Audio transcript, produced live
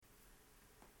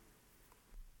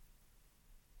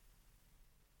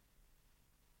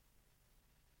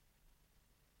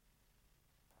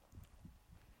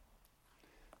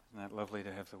Isn't it lovely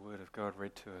to have the Word of God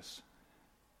read to us?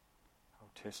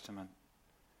 Old Testament,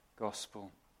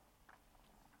 Gospel,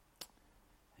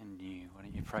 and New. Why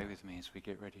don't you pray with me as we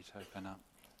get ready to open up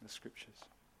the Scriptures?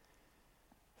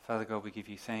 Father God, we give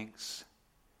you thanks.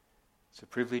 It's a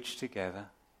privilege to gather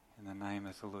in the name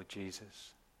of the Lord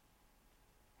Jesus,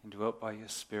 indwelt by your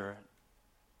Spirit,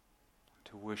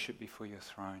 to worship before your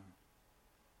throne.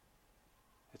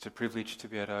 It's a privilege to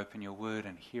be able to open your Word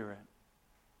and hear it.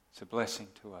 It's a blessing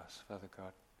to us, Father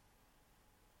God.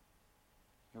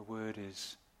 Your Word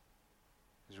is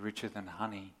richer than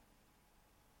honey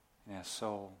in our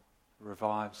soul. It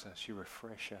revives us, you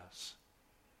refresh us.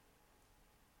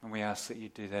 And we ask that you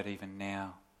do that even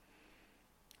now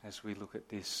as we look at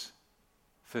this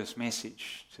first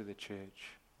message to the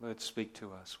church. Lord, speak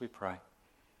to us, we pray.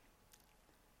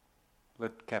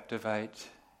 Let captivate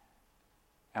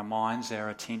our minds, our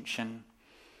attention,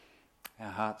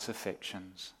 our hearts'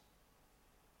 affections,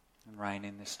 and reign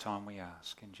in this time, we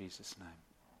ask, in Jesus'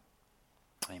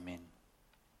 name. Amen.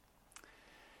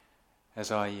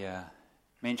 As I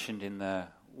mentioned in the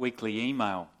weekly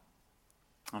email,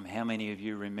 how many of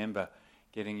you remember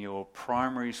getting your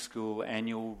primary school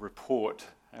annual report?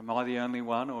 Am I the only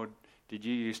one, or did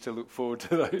you used to look forward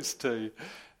to those too?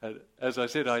 As I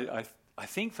said, I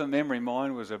think from memory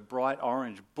mine was a bright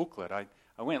orange booklet. I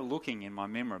went looking in my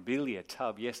memorabilia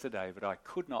tub yesterday, but I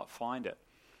could not find it.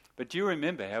 But do you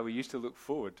remember how we used to look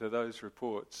forward to those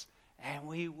reports? And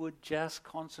we would just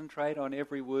concentrate on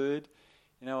every word,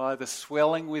 either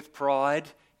swelling with pride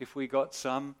if we got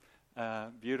some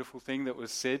beautiful thing that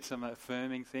was said, some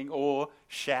affirming thing, or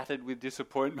shattered with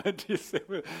disappointment if there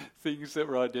were things that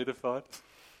were identified.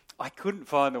 I couldn't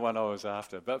find the one I was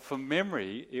after, but from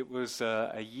memory, it was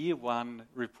a year one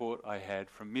report I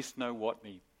had from Miss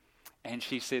Nowotny, and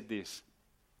she said this: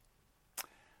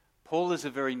 Paul is a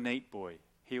very neat boy.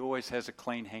 He always has a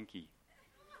clean hanky.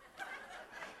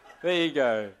 There you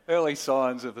go. Early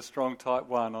signs of a strong type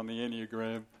 1 on the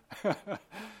Enneagram. How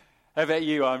about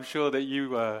you? I'm sure that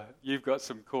you've got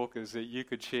some corkers that you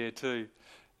could share too,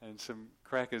 and some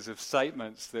crackers of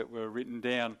statements that were written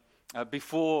down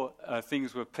before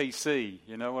things were PC.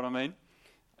 You know what I mean?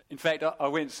 In fact, I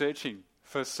went searching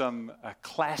for some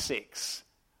classics,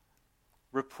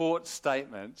 report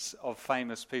statements of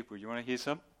famous people. You want to hear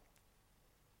some?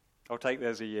 I'll take that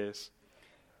as a yes.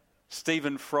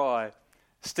 Stephen Fry.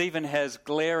 Stephen has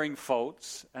glaring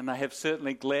faults, and they have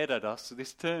certainly glared at us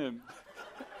this term.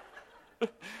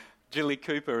 Jilly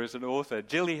Cooper is an author.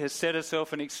 Jilly has set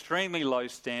herself an extremely low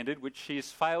standard, which she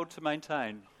has failed to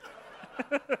maintain.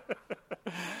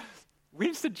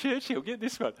 Winston Churchill, get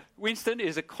this one. Winston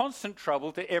is a constant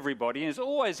trouble to everybody and is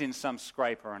always in some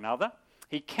scrape or another.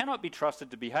 He cannot be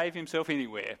trusted to behave himself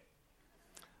anywhere.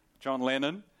 John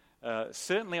Lennon.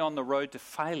 Certainly on the road to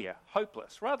failure,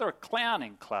 hopeless, rather a clown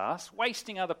in class,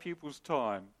 wasting other people's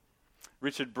time.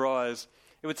 Richard Bryars.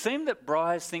 It would seem that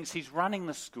Bryars thinks he's running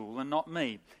the school and not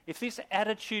me. If this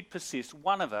attitude persists,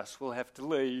 one of us will have to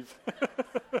leave.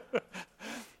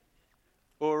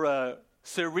 Or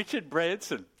Sir Richard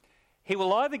Branson. He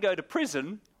will either go to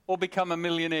prison or become a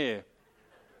millionaire.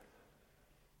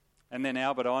 And then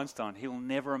Albert Einstein. He'll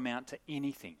never amount to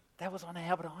anything. That was on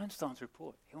Albert Einstein's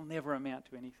report. He'll never amount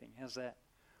to anything. How's that?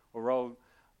 Or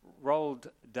Roald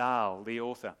Dahl, the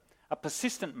author. A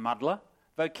persistent muddler,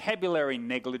 vocabulary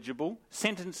negligible,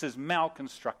 sentences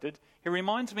malconstructed. He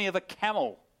reminds me of a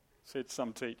camel, said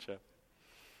some teacher.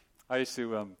 I used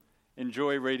to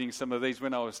enjoy reading some of these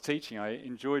when I was teaching. I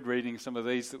enjoyed reading some of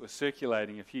these that were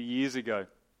circulating a few years ago.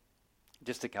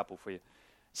 Just a couple for you.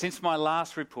 Since my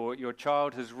last report, your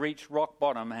child has reached rock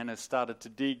bottom and has started to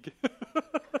dig.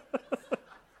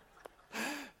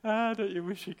 Don't you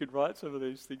wish you could write some of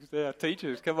these things down?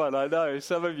 Teachers, come on, I know.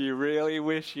 Some of you really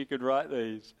wish you could write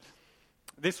these.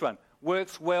 This one.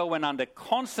 Works well when under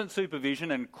constant supervision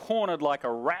and cornered like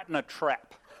a rat in a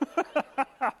trap.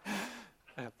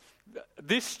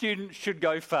 This student should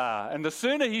go far, and the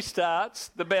sooner he starts,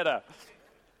 the better.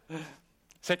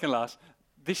 Second last.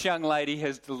 This young lady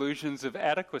has delusions of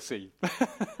adequacy.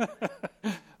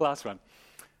 Last one.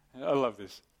 I love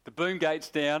this. The boom gate's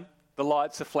down, the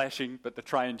lights are flashing, but the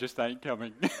train just ain't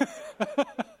coming.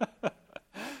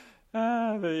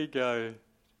 There you go.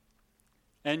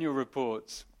 Annual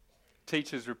reports,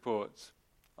 teachers' reports.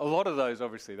 A lot of those,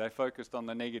 obviously, they focused on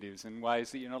the negatives in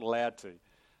ways that you're not allowed to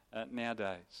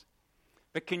nowadays.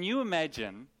 But can you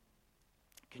imagine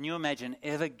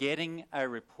ever getting a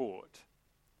report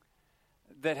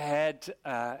that had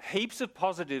heaps of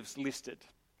positives listed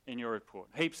in your report,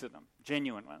 heaps of them,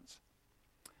 genuine ones,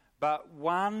 but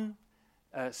one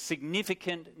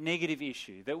significant negative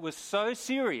issue that was so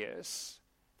serious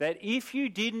that if you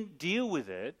didn't deal with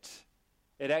it,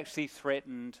 it actually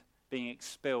threatened being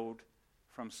expelled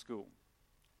from school.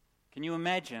 Can you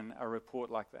imagine a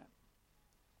report like that?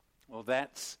 Well,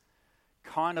 that's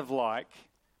kind of like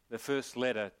the first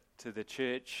letter to the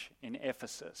church in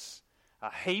Ephesus.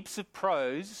 Heaps of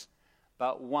pros,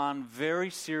 but one very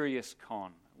serious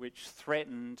con, which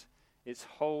threatened its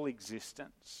whole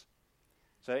existence.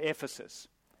 So Ephesus,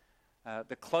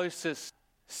 the closest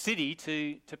city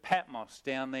to Patmos,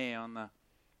 down there on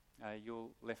your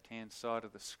left-hand side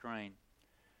of the screen.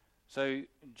 So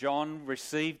John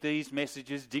received these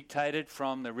messages dictated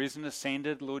from the risen,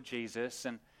 ascended Lord Jesus,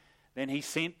 and then he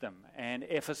sent them. And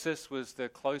Ephesus was the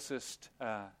closest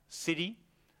city,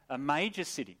 a major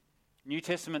city. New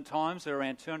Testament times, there were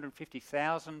around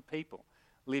 250,000 people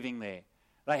living there.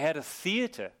 They had a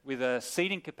theatre with a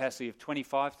seating capacity of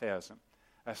 25,000.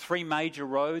 3 major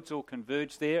roads all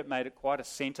converged there. It made it quite a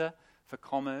centre for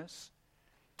commerce.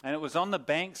 And it was on the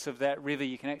banks of that river,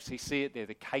 you can actually see it there,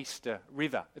 the Caister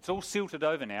River. It's all silted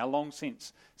over now, long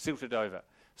since silted over.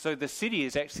 So the city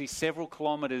is actually several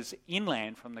kilometres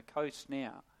inland from the coast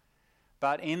now.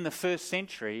 But in the first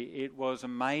century, it was a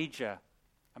major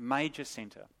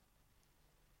centre.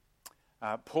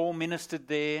 Paul ministered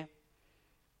there.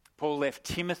 Paul left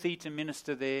Timothy to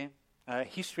minister there.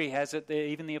 History has it there,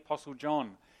 even the Apostle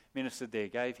John ministered there,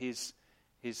 gave his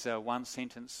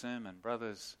one-sentence sermon.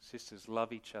 Brothers, sisters,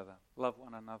 love each other, love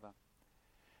one another.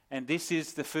 And this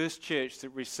is the first church that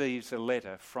receives a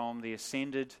letter from the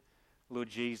ascended Lord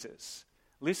Jesus.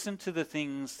 Listen to the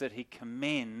things that he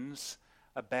commends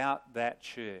about that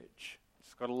church.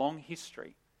 It's got a long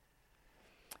history.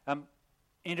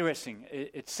 Interesting.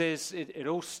 It says, it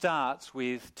all starts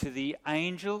with, to the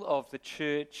angel of the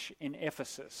church in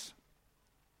Ephesus.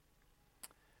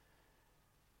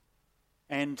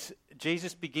 And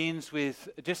Jesus begins with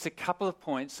just a couple of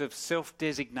points of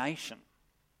self-designation.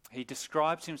 He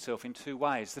describes himself in 2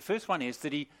 ways. The first one is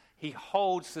that he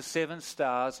holds the 7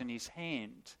 stars in his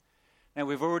hand. Now,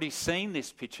 we've already seen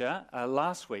this picture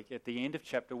last week at the end of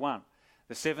chapter 1.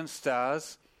 The 7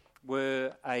 stars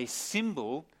were a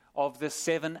symbol of the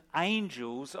 7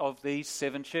 angels of these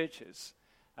 7 churches.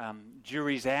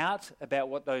 Jury's out about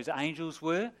what those angels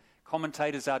were.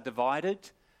 Commentators are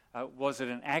divided. Was it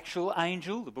an actual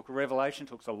angel? The book of Revelation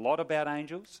talks a lot about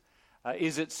angels.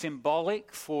 Is it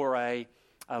symbolic for a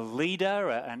leader,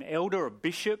 an elder, a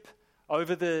bishop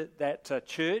over that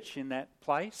church in that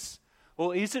place?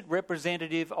 Or is it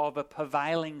representative of a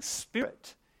prevailing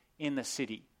spirit in the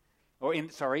city? Or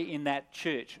in that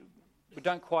church? We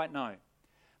don't quite know.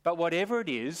 But whatever it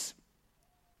is,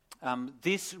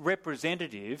 this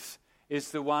representative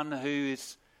is the one who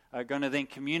is going to then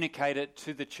communicate it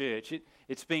to the church.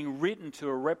 It's being written to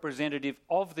a representative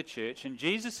of the church, and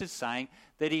Jesus is saying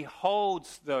that he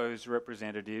holds those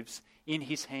representatives in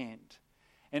his hand.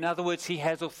 In other words, he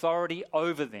has authority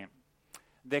over them.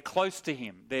 They're close to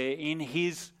him. They're in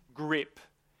his grip.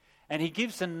 And he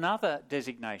gives another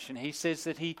designation. He says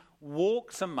that he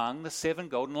walks among the 7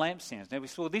 golden lampstands. Now, we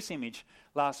saw this image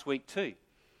last week too.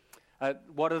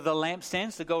 What are the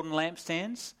lampstands, the golden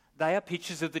lampstands? They are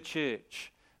pictures of the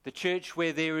church. The church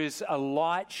where there is a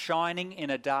light shining in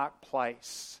a dark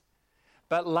place.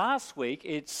 But last week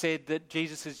it said that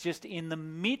Jesus is just in the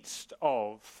midst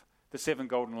of the 7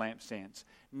 golden lampstands.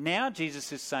 Now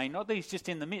Jesus is saying not that he's just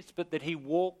in the midst, but that he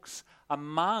walks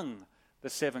among the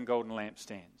 7 golden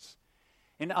lampstands.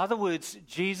 In other words,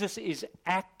 Jesus is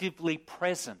actively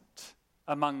present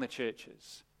among the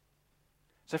churches.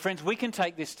 So friends, we can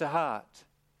take this to heart.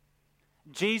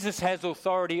 Jesus has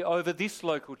authority over this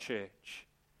local church.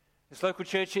 This local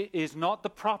church is not the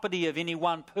property of any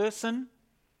one person,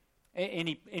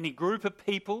 any group of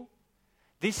people.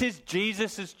 This is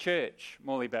Jesus' church,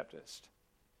 Morley Baptist.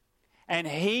 And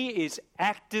he is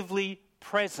actively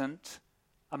present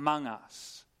among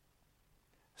us.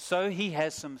 So he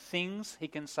has some things he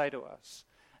can say to us.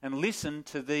 And listen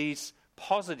to these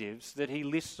positives that he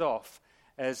lists off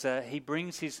as he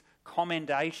brings his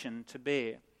commendation to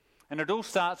bear. And it all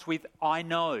starts with, I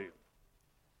know.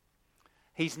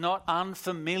 He's not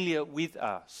unfamiliar with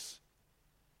us.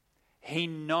 He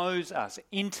knows us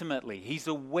intimately. He's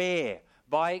aware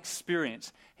by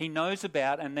experience. He knows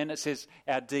about, and then it says,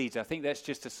 our deeds. I think that's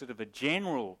just a sort of a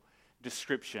general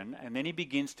description, and then he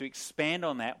begins to expand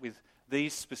on that with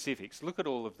these specifics. Look at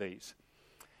all of these.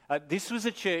 This was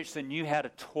a church that knew how to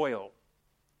toil.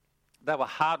 They were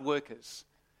hard workers.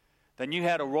 They knew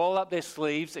how to roll up their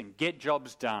sleeves and get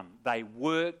jobs done. They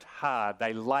worked hard.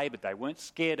 They laboured. They weren't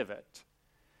scared of it.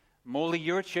 Morley,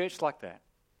 you're a church like that.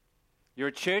 You're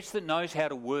a church that knows how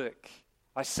to work.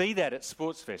 I see that at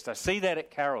Sports Fest. I see that at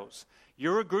Carol's.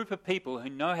 You're a group of people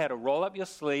who know how to roll up your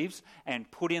sleeves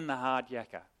and put in the hard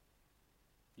yakka.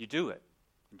 You do it.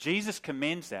 Jesus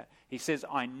commends that. He says,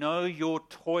 I know your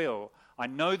toil. I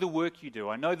know the work you do.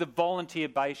 I know the volunteer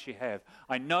base you have.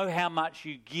 I know how much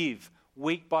you give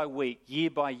week by week, year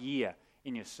by year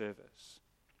in your service.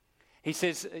 He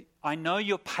says, I know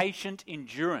your patient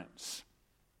endurance.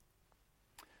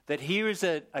 That here is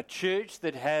a church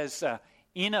that has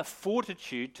inner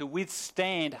fortitude to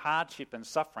withstand hardship and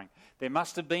suffering. There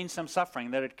must have been some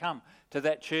suffering that had come to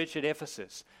that church at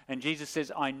Ephesus. And Jesus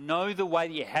says, I know the way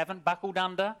that you haven't buckled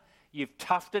under. You've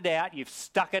toughed it out. You've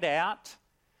stuck it out.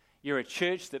 You're a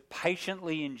church that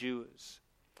patiently endures.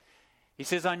 He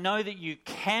says, I know that you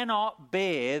cannot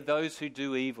bear those who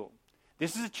do evil.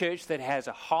 This is a church that has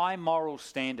a high moral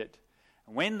standard.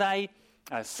 And when they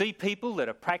see people that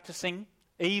are practicing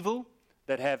evil,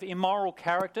 that have immoral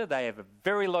character, they have a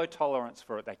very low tolerance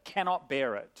for it. They cannot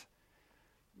bear it.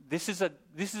 This is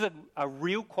a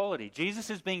real quality. Jesus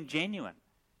is being genuine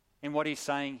in what he's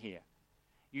saying here.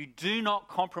 You do not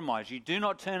compromise. You do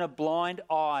not turn a blind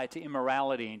eye to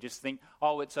immorality and just think,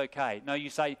 oh, it's okay. No, you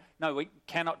say, no, we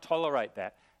cannot tolerate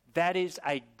that. That is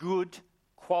a good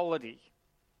quality.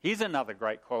 Here's another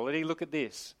great quality. Look at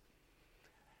this.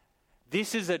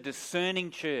 This is a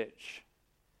discerning church.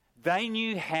 They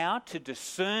knew how to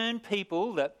discern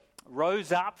people that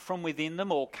rose up from within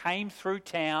them or came through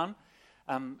town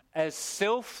as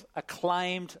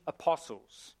self-acclaimed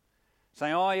apostles.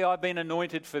 Saying, oh, yeah, I've been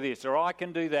anointed for this, or I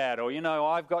can do that, or,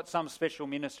 I've got some special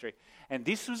ministry. And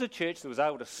this was a church that was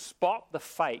able to spot the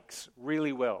fakes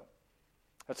really well.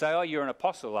 I'd say, oh, you're an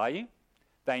apostle, are you?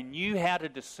 They knew how to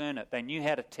discern it. They knew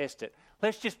how to test it.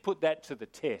 Let's just put that to the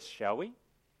test, shall we?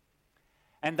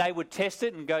 And they would test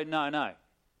it and go, no,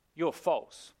 you're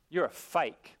false. You're a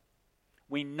fake.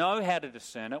 We know how to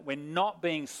discern it. We're not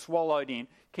being swallowed in.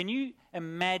 Can you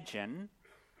imagine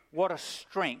what a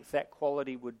strength that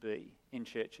quality would be in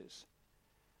churches?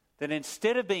 That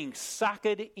instead of being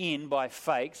suckered in by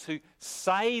fakes who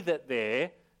say that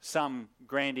they're some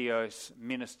grandiose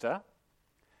minister,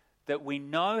 that we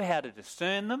know how to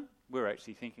discern them. We're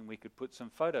actually thinking we could put some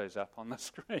photos up on the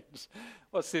screens.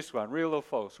 What's this one? Real or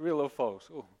false? Real or false?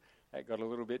 Oh, that got a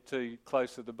little bit too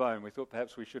close to the bone. We thought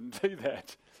perhaps we shouldn't do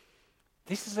that.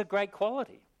 This is a great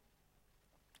quality.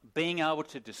 Being able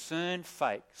to discern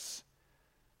fakes.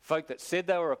 Folk that said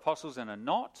they were apostles and are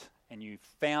not, and you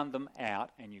found them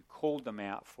out and you called them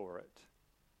out for it.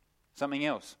 Something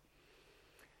else.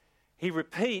 He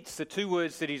repeats the two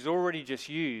words that he's already just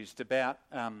used about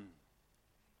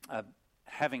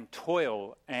having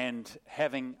toil and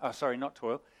having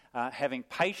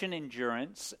patient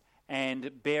endurance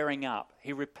and bearing up.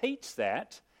 He repeats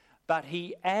that, but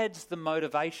he adds the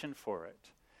motivation for it.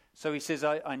 So he says,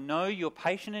 I know your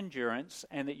patient endurance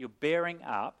and that you're bearing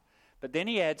up, but then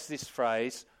he adds this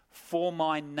phrase, for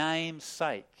my name's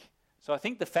sake. So I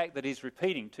think the fact that he's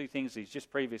repeating two things he's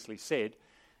just previously said,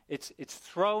 it's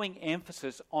throwing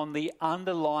emphasis on the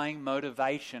underlying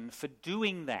motivation for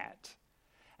doing that.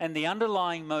 And the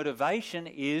underlying motivation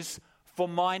is for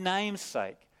my name's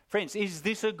sake. Friends, is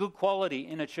this a good quality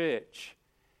in a church?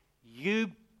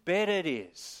 You bet it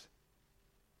is.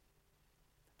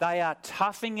 They are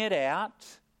toughing it out.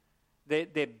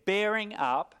 They're bearing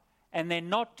up. And they're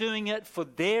not doing it for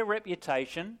their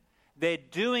reputation. They're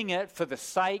doing it for the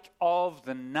sake of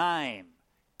the name.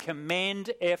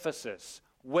 Commend Ephesus.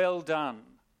 Well done.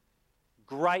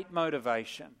 Great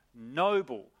motivation.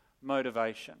 Noble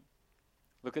motivation.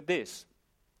 Look at this.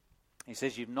 He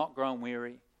says, you've not grown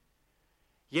weary.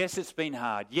 Yes, it's been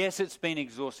hard. Yes, it's been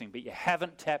exhausting, but you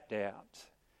haven't tapped out.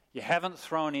 You haven't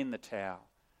thrown in the towel.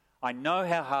 I know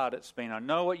how hard it's been. I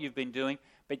know what you've been doing,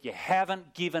 but you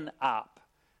haven't given up.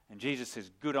 And Jesus says,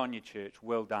 good on you, church.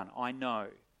 Well done. I know.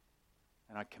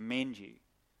 And I commend you.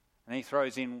 And he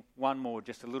throws in one more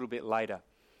just a little bit later.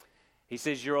 He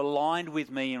says, you're aligned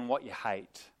with me in what you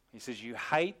hate. He says, you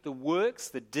hate the works,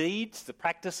 the deeds, the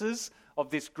practices of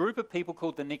this group of people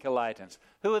called the Nicolaitans.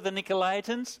 Who are the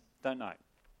Nicolaitans? Don't know.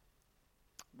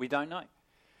 We don't know.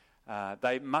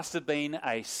 They must have been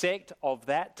a sect of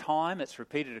that time. It's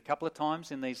repeated a couple of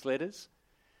times in these letters.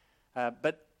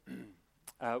 But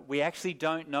we actually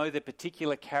don't know the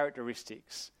particular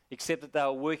characteristics, except that they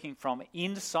were working from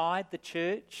inside the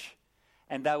church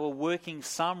and they were working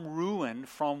some ruin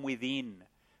from within,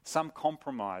 some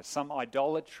compromise, some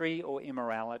idolatry or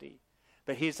immorality.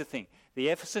 But here's the thing. The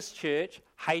Ephesus church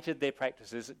hated their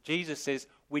practices. Jesus says,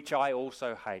 which I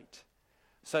also hate.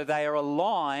 So they are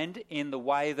aligned in the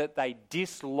way that they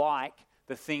dislike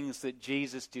the things that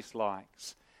Jesus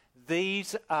dislikes.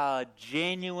 These are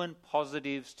genuine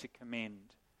positives to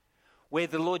commend. where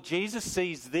the Lord Jesus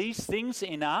sees these things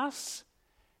in us,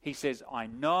 he says, I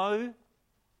know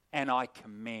and I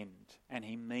commend. And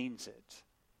he means it.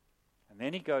 And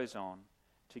then he goes on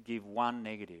to give one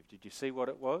negative. Did you see what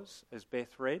it was as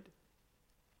Beth read?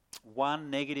 One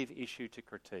negative issue to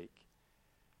critique.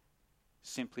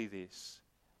 Simply this: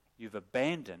 you've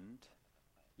abandoned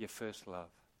your first love.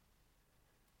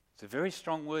 It's a very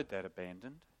strong word, that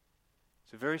abandoned.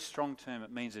 It's a very strong term.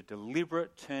 It means a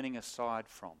deliberate turning aside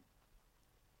from.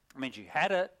 It means you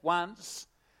had it once,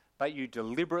 but you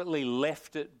deliberately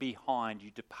left it behind.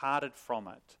 You departed from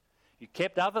it. You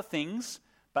kept other things,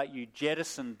 but you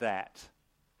jettisoned that.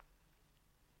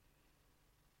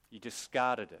 You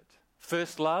discarded it.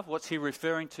 First love, what's he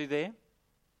referring to there?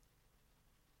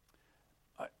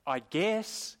 I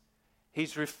guess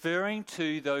he's referring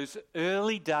to those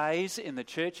early days in the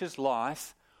church's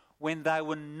life when they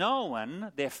were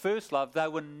known, their first love, they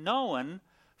were known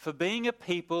for being a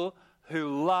people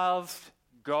who loved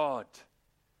God,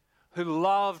 who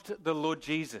loved the Lord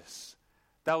Jesus.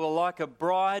 They were like a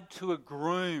bride to a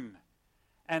groom,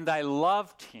 and they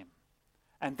loved him.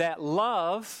 And that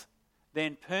love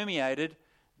then permeated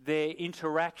their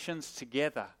interactions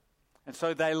together. And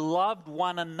so they loved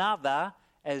one another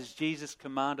as Jesus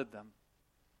commanded them.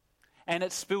 And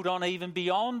it spilled on even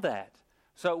beyond that.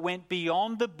 So it went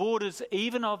beyond the borders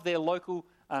even of their local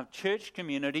church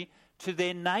community to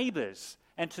their neighbours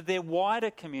and to their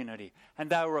wider community. And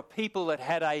they were a people that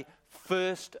had a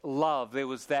first love. There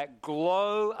was that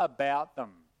glow about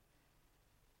them.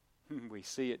 We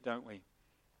see it, don't we?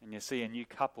 And you see a new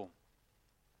couple.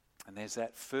 And there's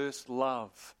that first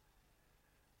love.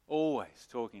 Always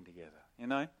talking together, you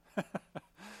know?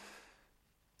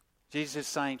 Jesus is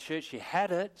saying, church, you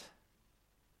had it.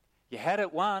 You had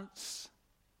it once,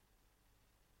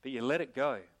 but you let it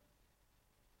go.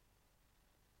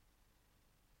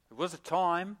 There was a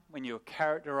time when you were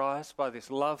characterized by this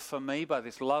love for me, by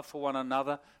this love for one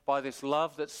another, by this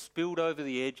love that spilled over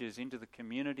the edges into the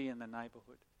community and the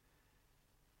neighborhood.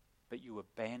 But you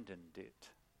abandoned it.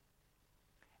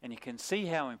 And you can see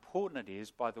how important it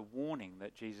is by the warning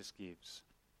that Jesus gives.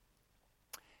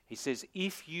 He says,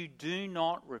 if you do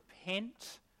not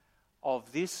repent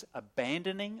of this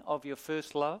abandoning of your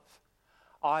first love,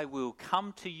 I will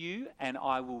come to you and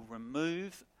I will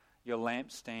remove your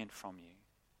lampstand from you.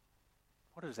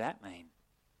 What does that mean?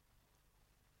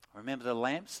 Remember, the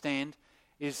lampstand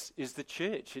is the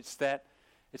church. It's that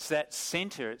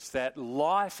center. It's that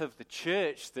life of the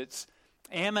church that's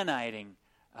emanating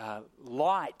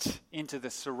light into the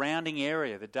surrounding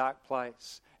area, the dark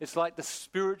place. It's like the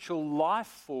spiritual life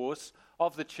force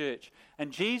of the church.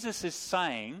 And Jesus is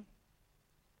saying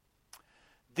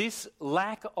this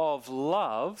lack of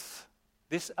love,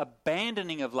 this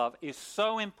abandoning of love is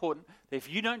so important that if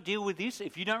you don't deal with this,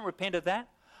 if you don't repent of that,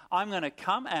 I'm going to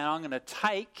come and I'm going to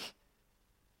take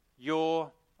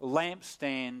your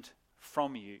lampstand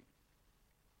from you.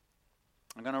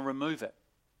 I'm going to remove it.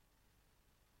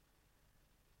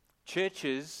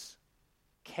 Churches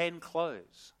can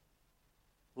close.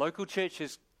 Local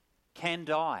churches can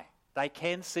die. They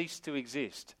can cease to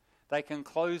exist. They can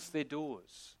close their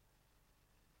doors.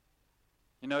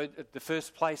 You know, the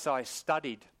first place I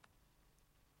studied,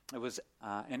 it was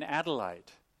in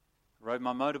Adelaide. I rode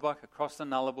my motorbike across the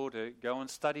Nullarbor to go and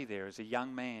study there as a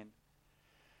young man.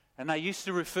 And they used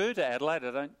to refer to Adelaide,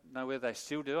 I don't know whether they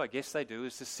still do, I guess they do,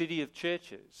 as the city of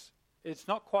churches. It's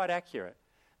not quite accurate.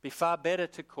 It'd be far better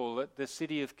to call it the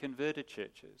city of converted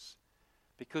churches.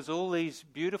 Because all these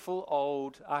beautiful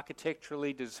old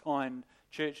architecturally designed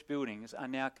church buildings are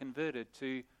now converted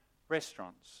to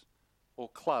restaurants or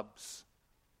clubs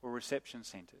or reception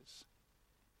centres.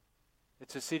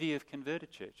 It's a city of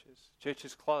converted churches.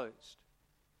 Churches closed.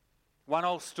 One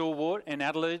old stalwart in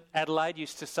Adelaide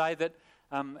used to say that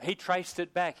he traced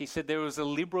it back. He said there was a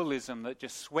liberalism that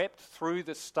just swept through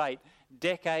the state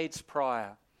decades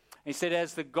prior. He said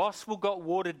as the gospel got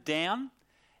watered down,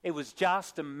 it was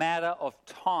just a matter of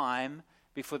time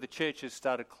before the churches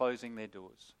started closing their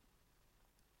doors.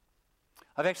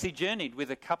 I've actually journeyed with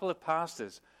a couple of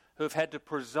pastors who have had to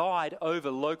preside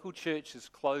over local churches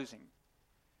closing.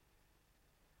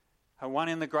 One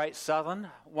in the Great Southern,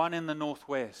 one in the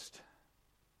Northwest.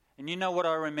 And you know what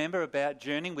I remember about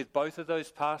journeying with both of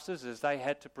those pastors as they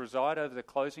had to preside over the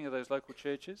closing of those local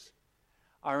churches?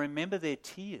 I remember their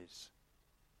tears.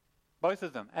 Both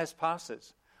of them, as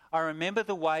pastors. I remember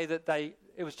the way that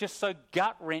it was just so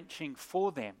gut-wrenching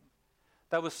for them.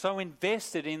 They were so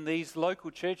invested in these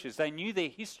local churches. They knew their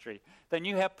history. They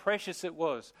knew how precious it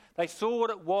was. They saw what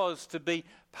it was to be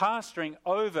pastoring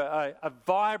over a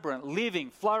vibrant, living,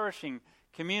 flourishing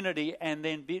community, and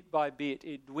then bit by bit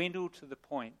it dwindled to the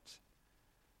point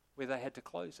where they had to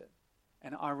close it.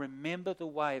 And I remember the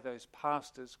way those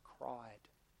pastors cried.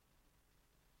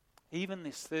 Even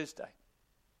this Thursday,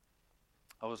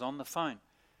 I was on the phone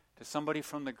to somebody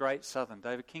from the Great Southern.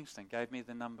 David Kingston gave me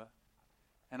the number.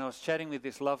 And I was chatting with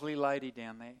this lovely lady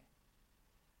down there.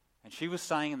 And she was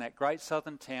saying in that Great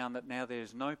Southern town that now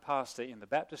there's no pastor in the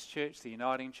Baptist Church, the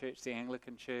Uniting Church, the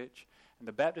Anglican Church. And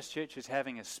the Baptist Church is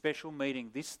having a special meeting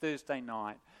this Thursday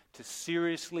night to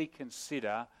seriously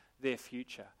consider their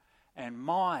future. And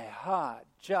my heart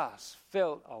just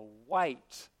felt a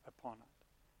weight upon it.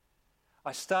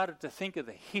 I started to think of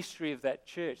the history of that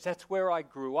church. That's where I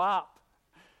grew up.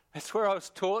 That's where I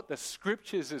was taught the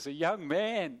scriptures as a young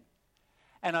man.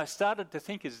 And I started to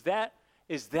think, is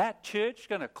that church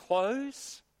going to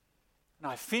close?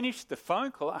 And I finished the phone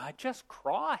call and I just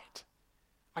cried.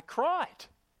 I cried.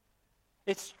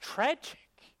 It's tragic.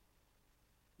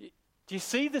 Do you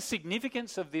see the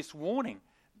significance of this warning?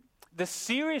 The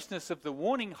seriousness of the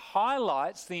warning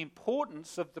highlights the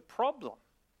importance of the problem.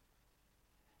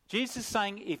 Jesus is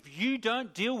saying, if you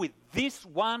don't deal with this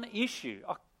one issue,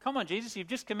 oh, come on, Jesus, you've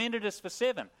just commended us for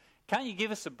 7. Can't you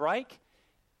give us a break?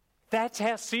 That's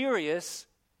how serious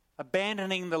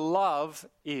abandoning the love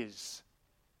is.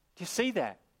 Do you see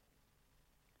that?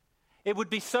 It would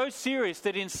be so serious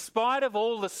that in spite of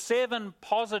all the 7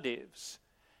 positives,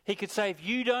 he could say, if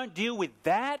you don't deal with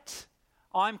that,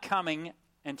 I'm coming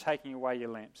and taking away your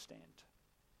lampstand.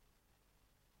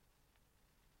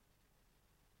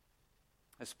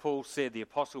 As Paul said, the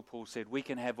Apostle Paul said, we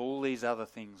can have all these other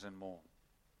things and more.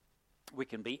 We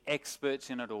can be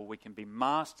experts in it all. We can be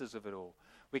masters of it all.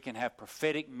 We can have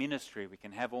prophetic ministry. We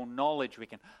can have all knowledge. We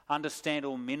can understand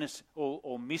all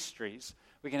mysteries.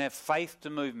 We can have faith to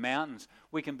move mountains.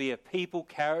 We can be a people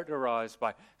characterized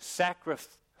by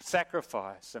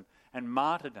sacrifice and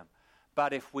martyrdom.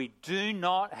 But if we do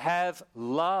not have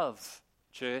love,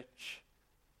 church,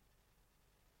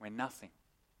 we're nothing.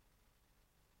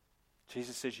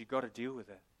 Jesus says you've got to deal with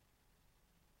it.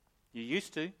 You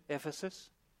used to, Ephesus.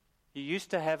 You used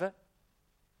to have it,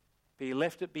 but you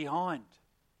left it behind.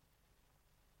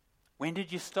 When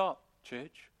did you stop,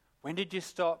 church? When did you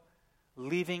stop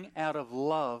living out of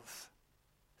love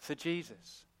for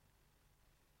Jesus?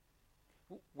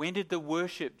 When did the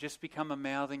worship just become a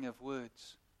mouthing of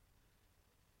words?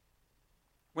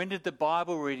 When did the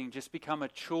Bible reading just become a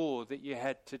chore that you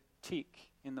had to tick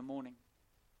in the morning?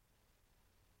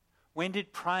 When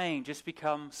did praying just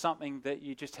become something that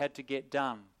you just had to get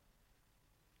done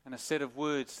and a set of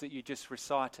words that you just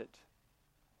recited?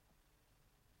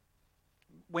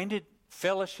 When did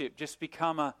fellowship just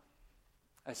become a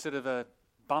sort of a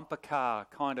bumper car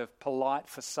kind of polite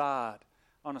facade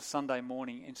on a Sunday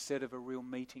morning instead of a real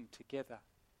meeting together?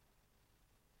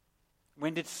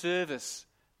 When did service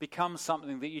become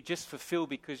something that you just fulfill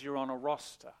because you're on a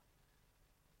roster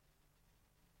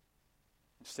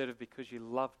instead of because you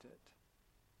loved it?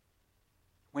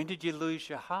 When did you lose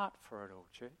your heart for it all,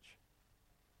 church?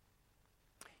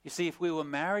 You see, if we were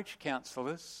marriage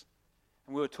counsellors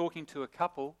and we were talking to a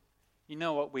couple, you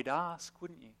know what we'd ask,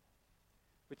 wouldn't you?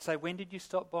 We'd say, when did you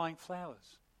stop buying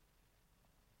flowers?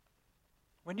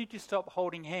 When did you stop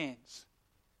holding hands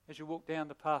as you walk down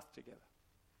the path together?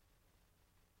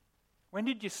 When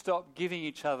did you stop giving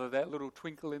each other that little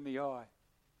twinkle in the eye?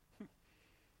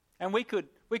 And we could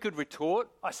retort,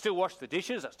 I still wash the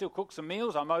dishes, I still cook some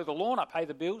meals, I mow the lawn, I pay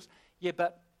the bills. Yeah,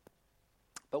 but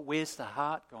where's the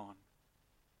heart gone?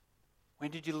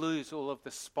 When did you lose all of the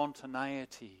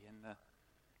spontaneity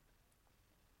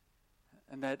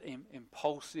and that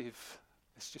impulsive,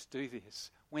 let's just do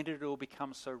this? When did it all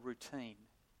become so routine?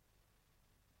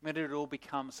 When did it all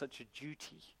become such a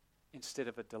duty instead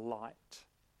of a delight?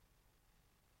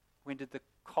 When did the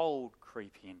cold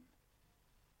creep in?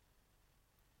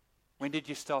 When did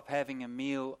you stop having a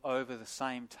meal over the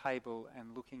same table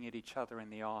and looking at each other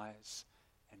in the eyes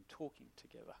and talking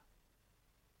together?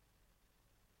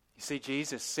 You see,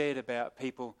 Jesus said about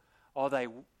people, oh,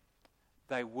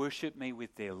 they worship me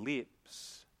with their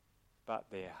lips, but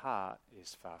their heart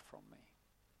is far from me.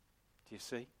 Do you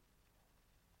see?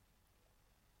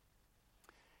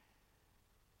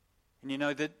 And you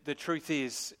know, the truth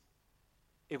is,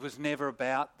 it was never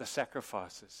about the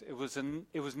sacrifices. It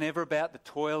was never about the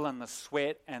toil and the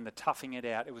sweat and the toughing it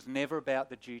out. It was never about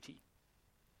the duty.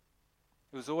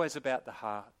 It was always about the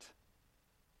heart.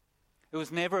 It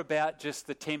was never about just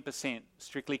the 10%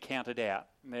 strictly counted out.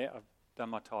 There, I've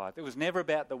done my tithe. It was never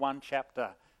about the 1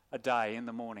 chapter a day in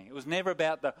the morning. It was never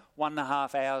about the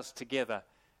 1.5 hours together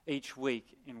each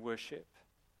week in worship.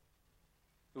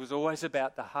 It was always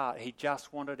about the heart. He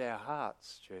just wanted our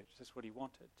hearts, church. That's what he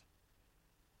wanted.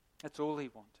 That's all he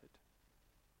wanted.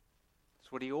 That's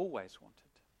That's what he always wanted.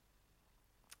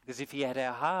 Because if he had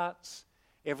our hearts,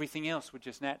 everything else would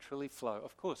just naturally flow.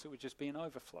 Of course, it would just be an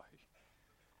overflow.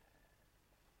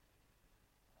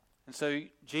 And so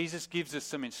Jesus gives us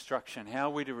some instruction. How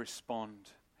are we to respond?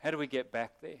 How do we get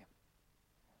back there?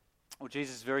 Well,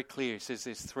 Jesus is very clear. He says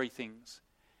there's three things.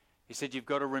 He said you've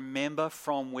got to remember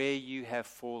from where you have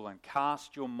fallen.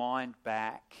 Cast your mind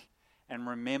back and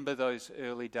remember those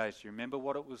early days. Do you remember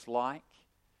what it was like?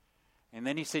 And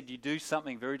then he said you do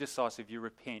something very decisive. You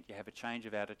repent. You have a change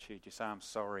of attitude. You say, I'm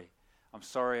sorry. I'm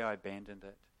sorry I abandoned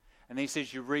it. And then he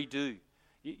says you redo.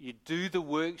 You do the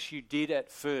works you did at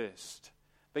first,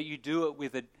 but you do it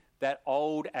with that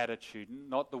old attitude,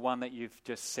 not the one that you've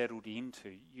just settled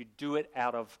into. You do it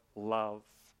out of love.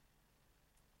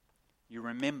 You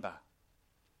remember.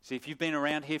 See, if you've been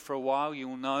around here for a while,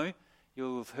 you'll know,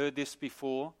 you'll have heard this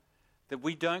before, that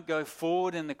we don't go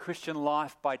forward in the Christian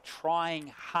life by trying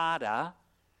harder.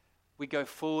 We go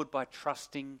forward by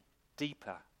trusting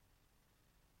deeper.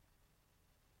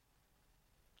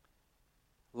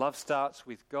 Love starts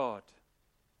with God.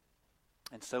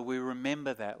 And so we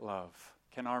remember that love.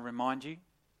 Can I remind you?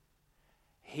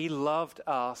 He loved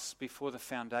us before the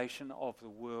foundation of the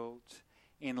world.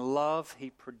 In love, he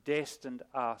predestined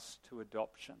us to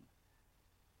adoption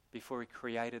before he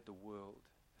created the world.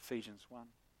 Ephesians 1.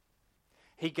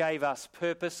 He gave us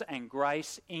purpose and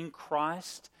grace in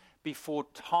Christ before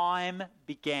time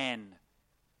began.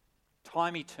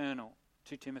 Time eternal.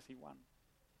 2 Timothy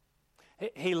 1.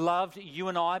 He loved you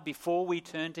and I before we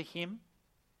turned to him.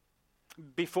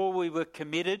 Before we were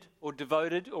committed or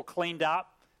devoted or cleaned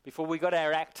up. Before we got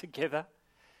our act together.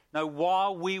 No,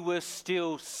 while we were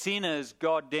still sinners,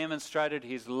 God demonstrated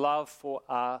his love for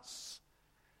us.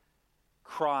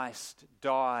 Christ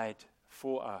died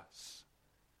for us.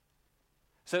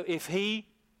 So if he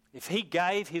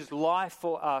gave his life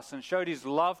for us and showed his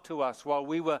love to us while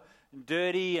we were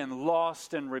dirty and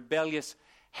lost and rebellious,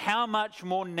 how much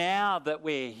more now that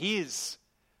we're his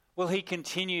will he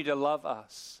continue to love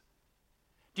us?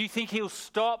 Do you think he'll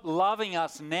stop loving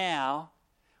us now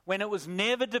when it was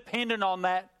never dependent on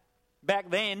that back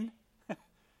then?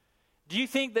 Do you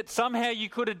think that somehow you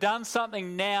could have done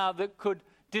something now that could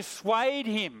dissuade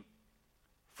him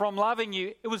from loving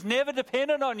you? It was never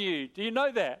dependent on you. Do you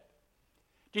know that?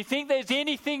 Do you think there's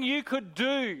anything you could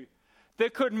do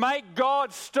that could make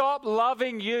God stop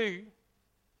loving you?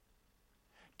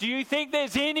 Do you think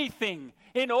there's anything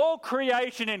in all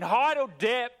creation, in height or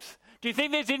depth, do you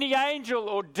think there's any angel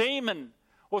or demon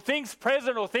or things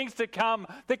present or things to come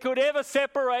that could ever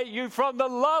separate you from the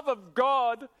love of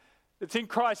God that's in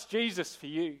Christ Jesus for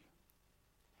you?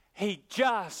 He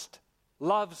just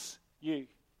loves you.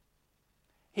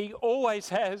 He always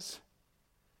has.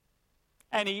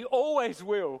 And he always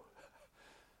will.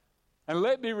 And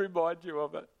let me remind you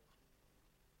of it.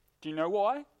 Do you know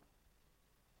why?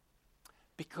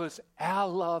 Because our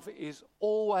love is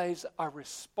always a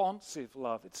responsive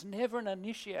love. It's never an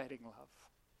initiating love.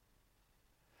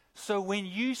 So when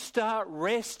you start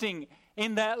resting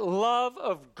in that love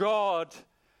of God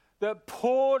that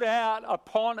poured out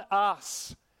upon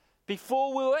us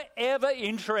before we were ever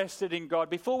interested in God,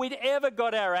 before we'd ever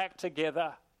got our act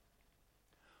together,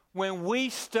 when we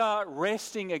start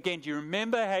resting again, do you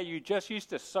remember how you just used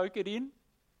to soak it in?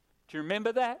 Do you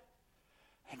remember that?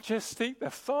 And just think, the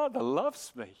Father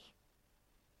loves me.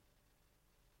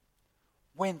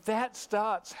 When that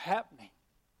starts happening,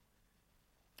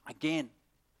 again,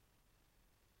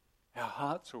 our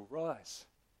hearts will rise.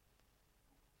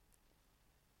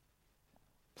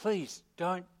 Please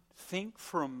don't think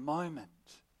for a moment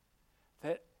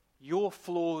that your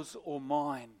flaws or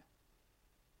mine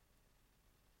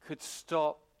could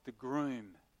stop the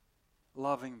groom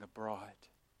loving the bride.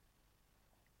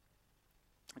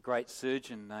 A great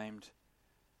surgeon named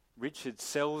Richard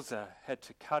Selzer had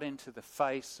to cut into the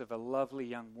face of a lovely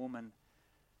young woman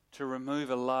to remove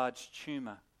a large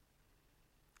tumour.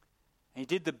 He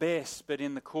did the best, but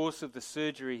in the course of the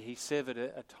surgery he severed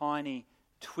a tiny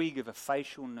twig of a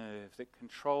facial nerve that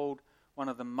controlled one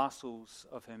of the muscles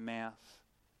of her mouth.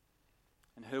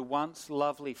 And her once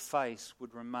lovely face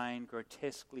would remain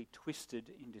grotesquely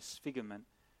twisted in disfigurement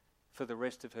for the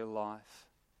rest of her life.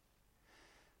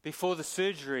 Before the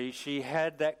surgery, she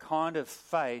had that kind of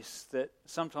face that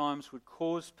sometimes would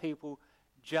cause people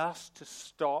just to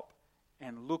stop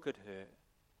and look at her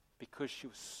because she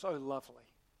was so lovely.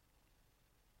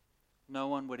 No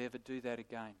one would ever do that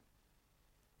again.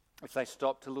 If they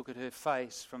stopped to look at her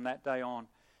face from that day on,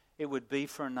 it would be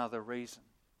for another reason.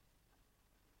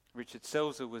 Richard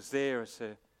Selzer was there as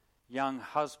her young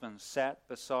husband sat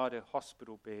beside her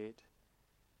hospital bed.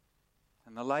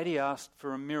 And the lady asked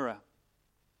for a mirror.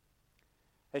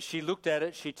 As she looked at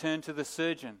it, she turned to the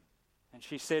surgeon and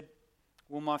she said,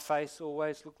 "Will my face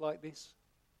always look like this?"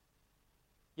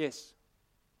 "Yes,"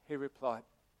 he replied.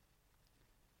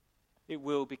 "It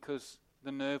will, because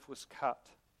the nerve was cut."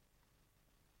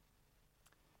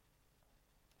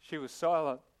 She was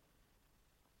silent,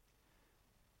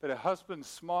 but her husband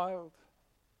smiled.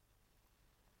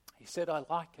 He said, "I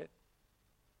like it.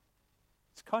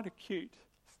 It's kind of cute."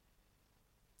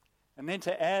 And then,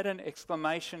 to add an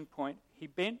exclamation point, he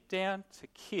bent down to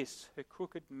kiss her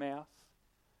crooked mouth.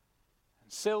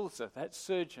 And Selzer, that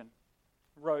surgeon,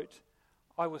 wrote,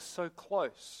 "I was so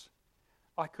close.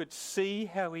 I could see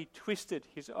how he twisted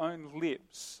his own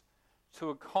lips to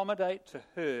accommodate to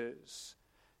hers,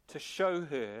 to show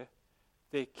her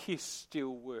their kiss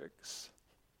still works."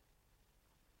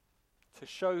 To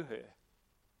show her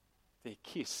their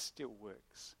kiss still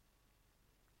works.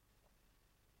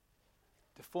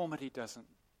 Deformity doesn't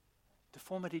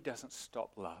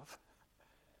stop love.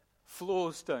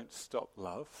 Flaws don't stop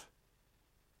love.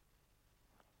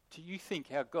 Do you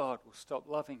think our God will stop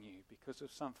loving you because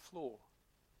of some flaw?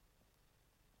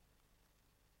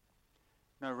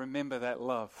 No, remember that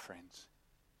love, friends.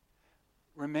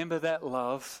 Remember that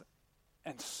love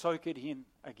and soak it in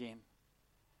again.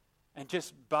 And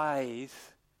just bathe,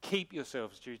 keep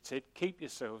yourselves, Jude said, keep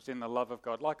yourselves in the love of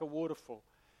God like a waterfall.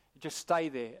 Just stay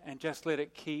there and just let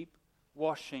it keep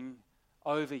washing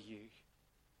over you.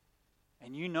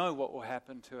 And you know what will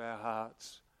happen to our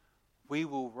hearts. We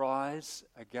will rise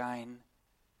again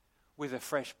with a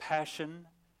fresh passion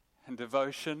and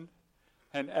devotion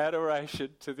and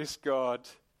adoration to this God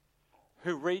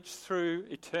who reached through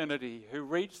eternity, who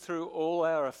reached through all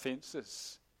our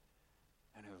offences,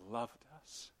 and who loved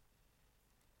us.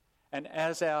 And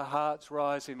as our hearts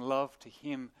rise in love to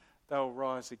Him, they'll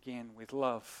rise again with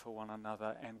love for one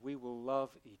another, and we will love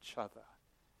each other.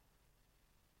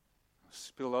 We'll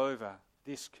spill over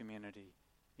this community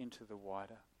into the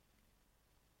wider.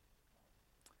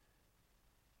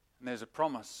 And there's a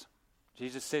promise.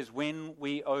 Jesus says, when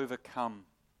we overcome,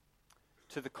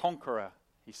 to the conqueror,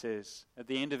 he says, at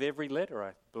the end of every letter,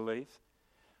 I believe,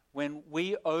 when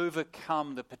we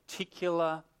overcome the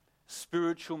particular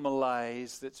spiritual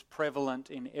malaise that's prevalent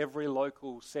in every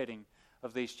local setting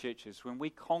of these churches, when we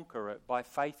conquer it by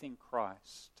faith in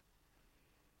Christ,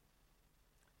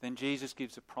 then Jesus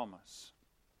gives a promise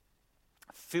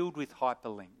filled with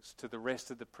hyperlinks to the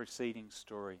rest of the preceding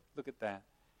story. Look at that.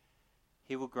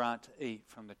 He will grant to eat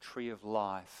from the tree of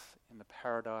life in the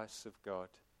paradise of God.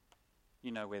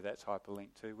 You know where that's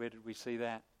hyperlinked to. Where did we see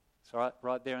that? It's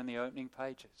right there in the opening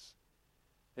pages.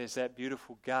 There's that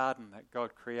beautiful garden that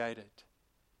God created.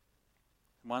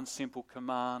 One simple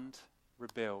command,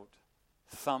 rebelled,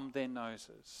 thumbed their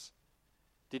noses,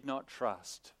 did not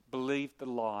trust, believed the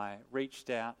lie, reached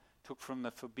out, took from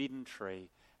the forbidden tree.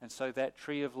 And so that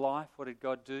tree of life, what did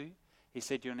God do? He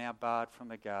said, "You're now barred from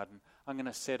the garden. I'm going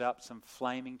to set up some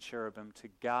flaming cherubim to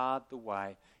guard the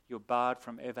way. You're barred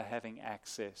from ever having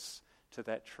access to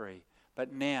that tree."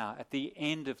 But now, at the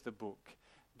end of the book,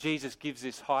 Jesus gives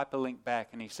this hyperlink back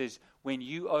and he says, when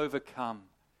you overcome,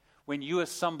 when you are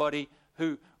somebody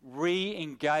who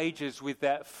re-engages with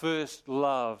that first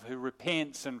love, who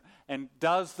repents and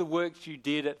does the works you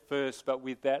did at first, but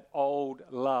with that old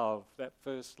love, that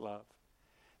first love,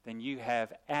 then you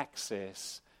have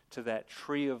access to that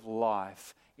tree of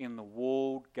life in the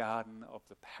walled garden of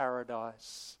the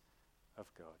paradise of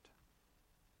God.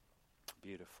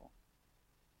 Beautiful.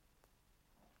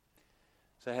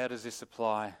 So how does this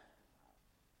apply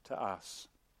to us?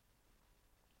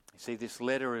 You see, this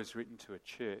letter is written to a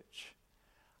church,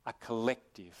 a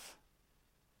collective,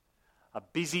 a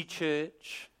busy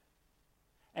church,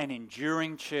 an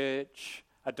enduring church,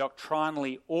 a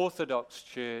doctrinally orthodox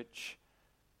church,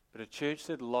 but a church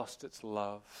that lost its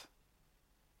love.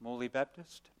 Morley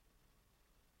Baptist,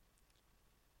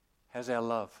 how's our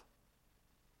love?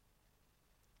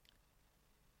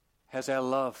 How's our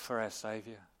love for our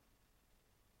Saviour?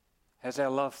 How's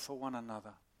our love for one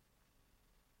another?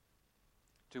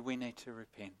 Do we need to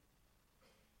repent?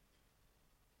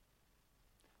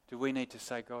 Do we need to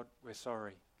say, God, we're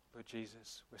sorry, Lord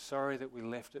Jesus. We're sorry that we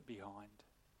left it behind.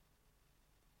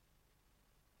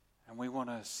 And we want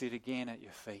to sit again at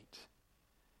your feet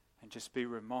and just be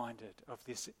reminded of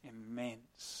this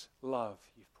immense love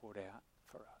you've poured out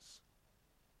for us.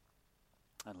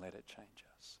 And let it change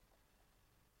us.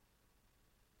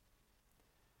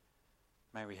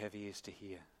 May we have ears to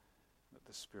hear what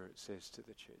the Spirit says to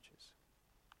the churches.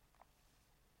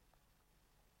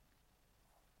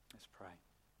 Let's pray.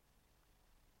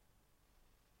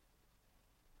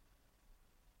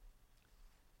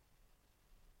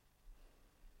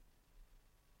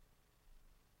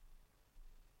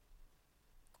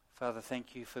 Father,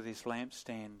 thank you for this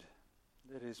lampstand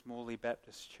that is Morley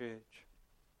Baptist Church.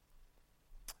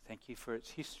 Thank you for its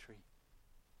history.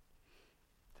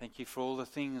 Thank you for all the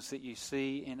things that you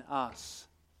see in us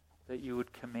that you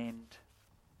would commend.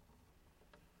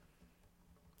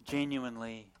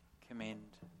 Genuinely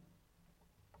commend.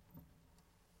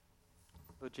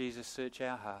 Lord Jesus, search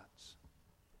our hearts.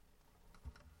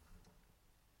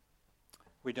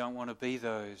 We don't want to be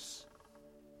those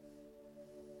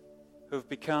who have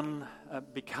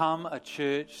become a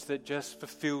church that just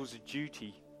fulfills a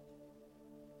duty,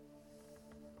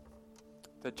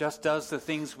 that just does the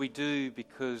things we do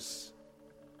because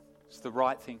it's the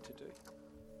right thing to do.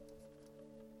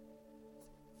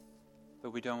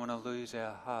 But we don't want to lose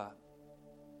our heart.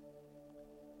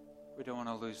 We don't want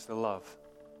to lose the love.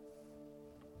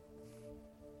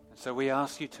 And so we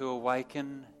ask you to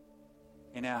awaken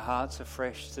in our hearts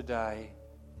afresh today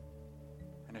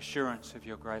an assurance of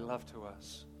your great love to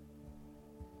us.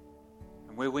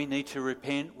 And where we need to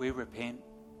repent, we repent.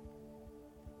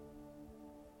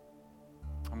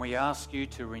 And we ask you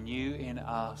to renew in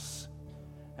us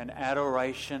an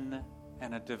adoration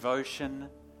and a devotion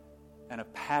and a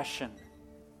passion,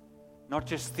 not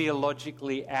just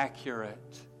theologically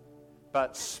accurate,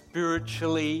 but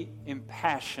spiritually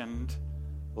impassioned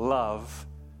love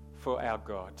for our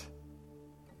God.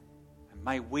 And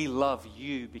may we love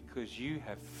you because you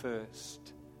have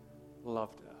first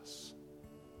loved us.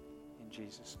 In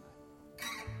Jesus' name.